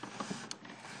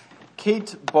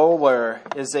Kate Bowler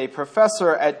is a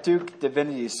professor at Duke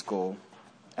Divinity School,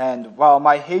 and while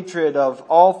my hatred of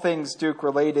all things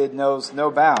Duke-related knows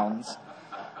no bounds,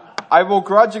 I will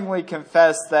grudgingly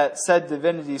confess that said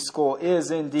divinity school is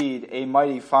indeed a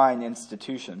mighty fine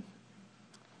institution.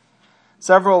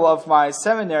 Several of my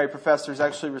seminary professors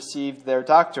actually received their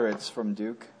doctorates from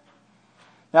Duke.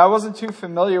 Now, I wasn't too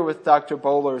familiar with Dr.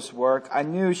 Bowler's work. I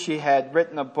knew she had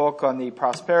written a book on the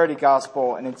prosperity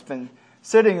gospel, and it's been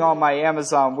sitting on my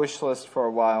Amazon wish list for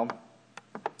a while.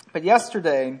 But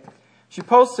yesterday, she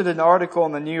posted an article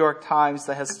in the New York Times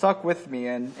that has stuck with me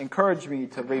and encouraged me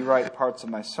to rewrite parts of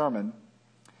my sermon.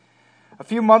 A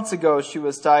few months ago, she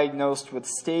was diagnosed with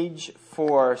stage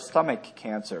 4 stomach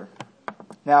cancer.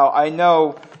 Now, I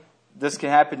know this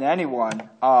can happen to anyone,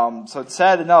 so it's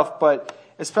sad enough, but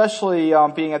especially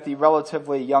being at the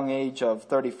relatively young age of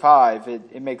 35,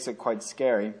 it makes it quite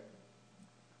scary.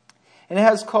 And it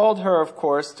has called her, of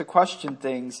course, to question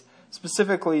things,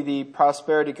 specifically the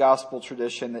prosperity gospel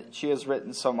tradition that she has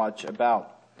written so much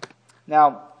about.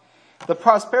 Now, the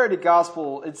prosperity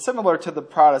gospel is similar to the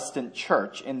Protestant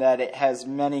church in that it has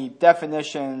many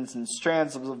definitions and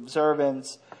strands of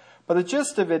observance, but the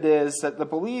gist of it is that the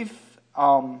belief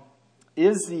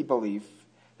is the belief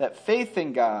that faith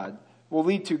in God will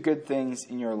lead to good things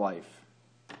in your life.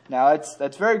 Now,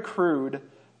 that's very crude,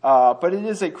 but it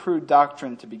is a crude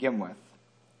doctrine to begin with.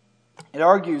 It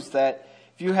argues that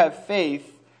if you have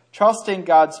faith, trust in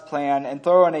God's plan, and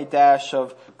throw in a dash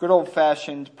of good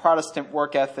old-fashioned Protestant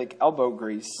work ethic elbow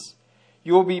grease,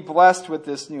 you will be blessed with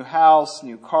this new house,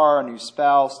 new car, new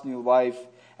spouse, new life,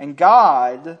 and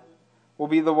God will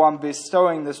be the one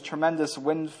bestowing this tremendous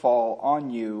windfall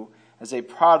on you as a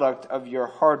product of your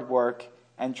hard work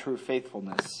and true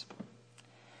faithfulness.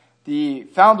 The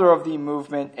founder of the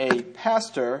movement, a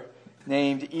pastor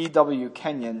named E.W.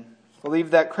 Kenyon,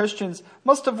 believed that Christians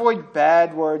must avoid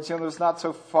bad words. There's not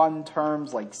so fun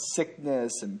terms like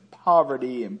sickness and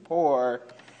poverty and poor,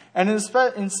 and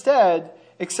instead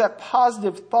accept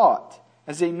positive thought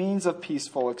as a means of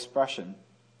peaceful expression.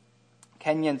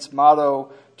 Kenyon's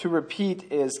motto to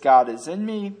repeat is, God is in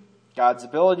me, God's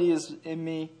ability is in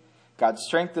me, God's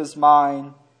strength is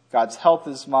mine, God's health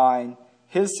is mine,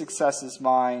 His success is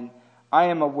mine, I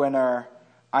am a winner,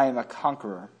 I am a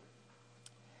conqueror.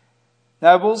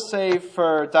 Now, I will say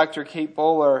for Dr. Kate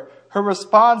Bowler, her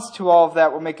response to all of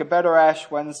that will make a better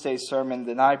Ash Wednesday sermon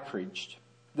than I preached.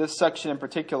 This section in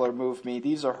particular moved me.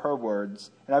 These are her words,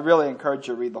 and I really encourage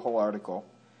you to read the whole article.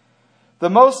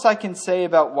 The most I can say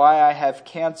about why I have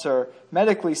cancer,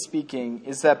 medically speaking,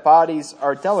 is that bodies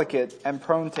are delicate and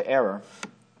prone to error.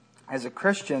 As a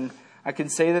Christian, I can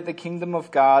say that the kingdom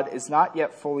of God is not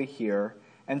yet fully here,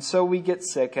 and so we get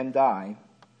sick and die.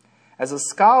 As a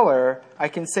scholar, I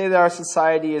can say that our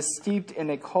society is steeped in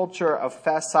a culture of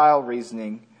facile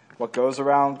reasoning. What goes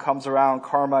around comes around,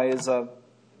 karma is a...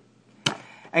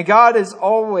 And God is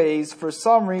always, for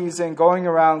some reason, going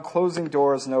around closing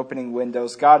doors and opening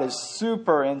windows. God is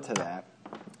super into that.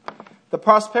 The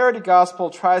prosperity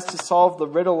gospel tries to solve the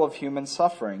riddle of human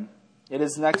suffering. It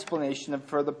is an explanation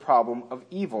for the problem of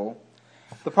evil.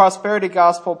 The prosperity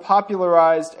gospel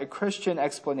popularized a Christian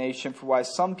explanation for why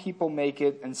some people make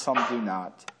it and some do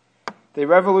not. They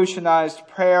revolutionized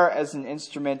prayer as an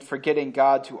instrument for getting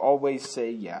God to always say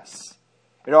yes.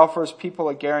 It offers people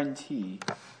a guarantee.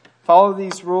 Follow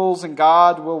these rules and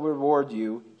God will reward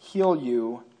you, heal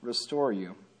you, restore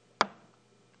you.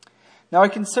 Now I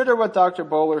consider what Dr.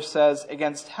 Bowler says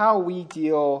against how we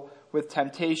deal with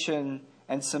temptation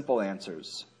and simple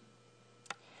answers.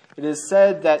 It is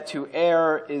said that to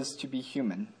err is to be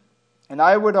human, and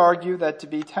I would argue that to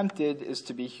be tempted is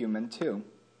to be human too.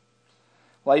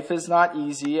 Life is not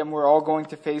easy, and we're all going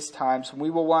to face times when we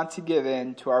will want to give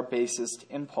in to our basest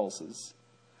impulses.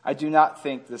 I do not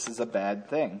think this is a bad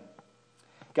thing.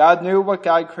 God knew what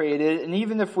God created, and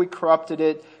even if we corrupted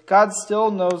it, God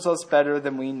still knows us better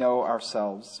than we know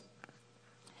ourselves.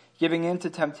 Giving in to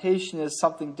temptation is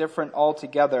something different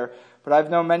altogether, but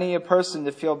I've known many a person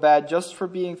to feel bad just for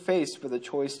being faced with a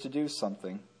choice to do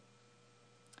something.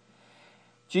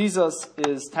 Jesus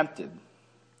is tempted.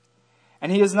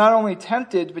 And he is not only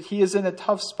tempted, but he is in a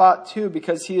tough spot too,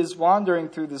 because he is wandering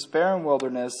through this barren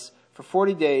wilderness for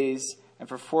 40 days and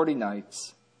for 40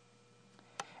 nights.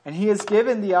 And he is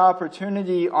given the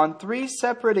opportunity on 3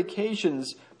 separate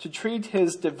occasions to treat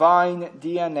his divine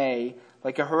DNA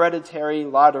like a hereditary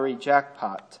lottery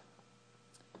jackpot.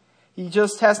 He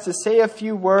just has to say a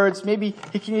few words. Maybe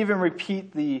he can even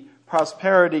repeat the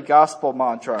prosperity gospel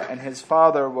mantra, and his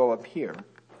Father will appear.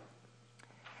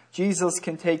 Jesus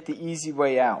can take the easy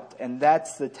way out, and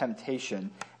that's the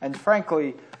temptation. And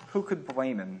frankly, who could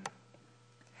blame him?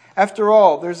 After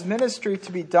all, there's ministry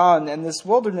to be done, and this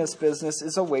wilderness business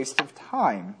is a waste of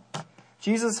time.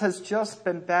 Jesus has just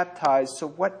been baptized, so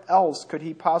what else could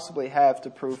he possibly have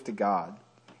to prove to God?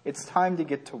 It's time to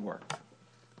get to work.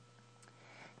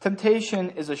 Temptation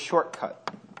is a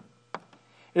shortcut.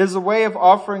 It is a way of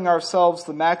offering ourselves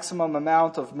the maximum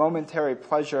amount of momentary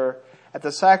pleasure at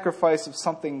the sacrifice of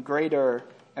something greater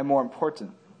and more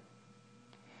important.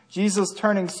 Jesus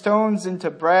turning stones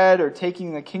into bread or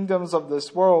taking the kingdoms of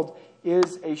this world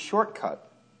is a shortcut.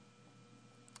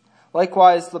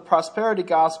 Likewise, the prosperity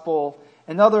gospel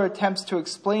and other attempts to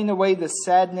explain away the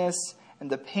sadness and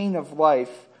the pain of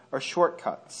life are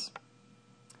shortcuts.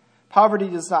 Poverty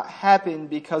does not happen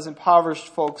because impoverished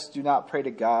folks do not pray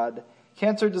to God.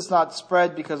 Cancer does not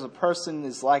spread because a person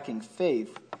is lacking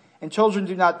faith. And children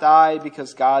do not die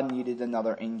because God needed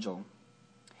another angel.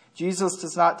 Jesus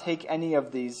does not take any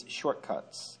of these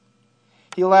shortcuts.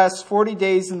 He lasts 40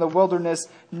 days in the wilderness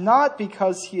not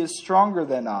because he is stronger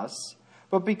than us,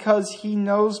 but because he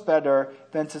knows better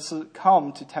than to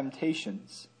succumb to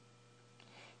temptations.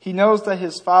 He knows that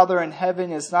his Father in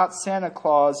heaven is not Santa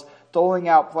Claus doling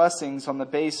out blessings on the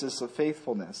basis of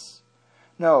faithfulness.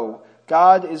 No,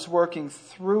 God is working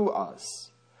through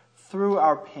us, through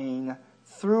our pain,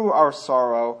 through our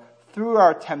sorrow, through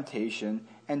our temptation,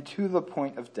 and to the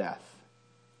point of death.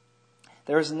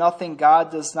 There is nothing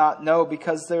God does not know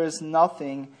because there is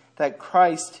nothing that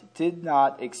Christ did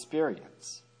not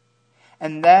experience.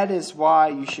 And that is why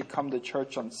you should come to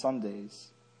church on Sundays.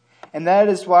 And that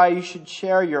is why you should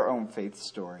share your own faith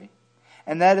story.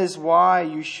 And that is why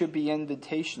you should be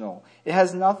invitational. It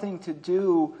has nothing to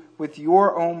do with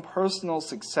your own personal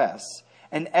success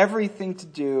and everything to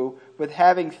do with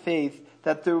having faith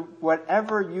that through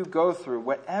whatever you go through,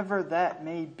 whatever that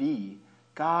may be,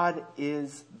 God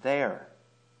is there.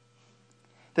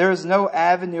 There is no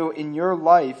avenue in your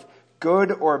life,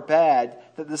 good or bad,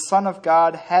 that the Son of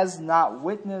God has not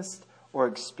witnessed or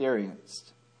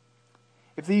experienced.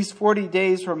 If these 40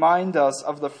 days remind us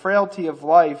of the frailty of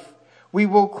life, we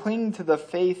will cling to the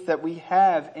faith that we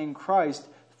have in Christ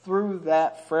through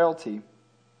that frailty.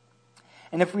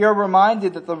 And if we are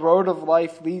reminded that the road of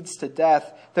life leads to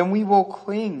death, then we will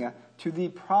cling to the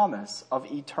promise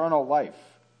of eternal life.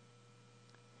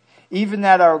 Even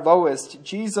at our lowest,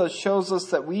 Jesus shows us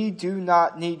that we do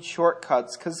not need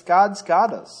shortcuts because God's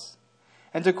got us.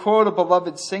 And to quote a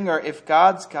beloved singer, if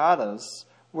God's got us,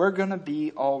 we're going to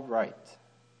be all right.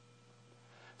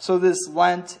 So this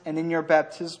Lent and in your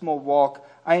baptismal walk,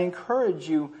 I encourage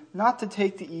you not to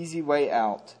take the easy way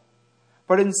out,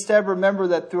 but instead remember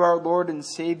that through our Lord and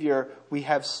Savior, we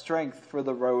have strength for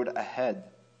the road ahead.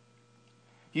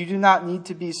 You do not need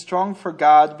to be strong for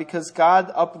God because God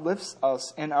uplifts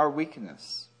us in our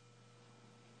weakness.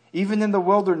 Even in the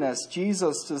wilderness,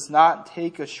 Jesus does not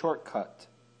take a shortcut.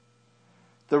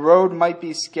 The road might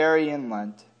be scary in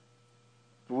Lent,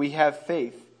 but we have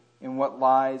faith in what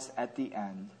lies at the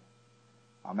end.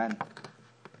 Amen.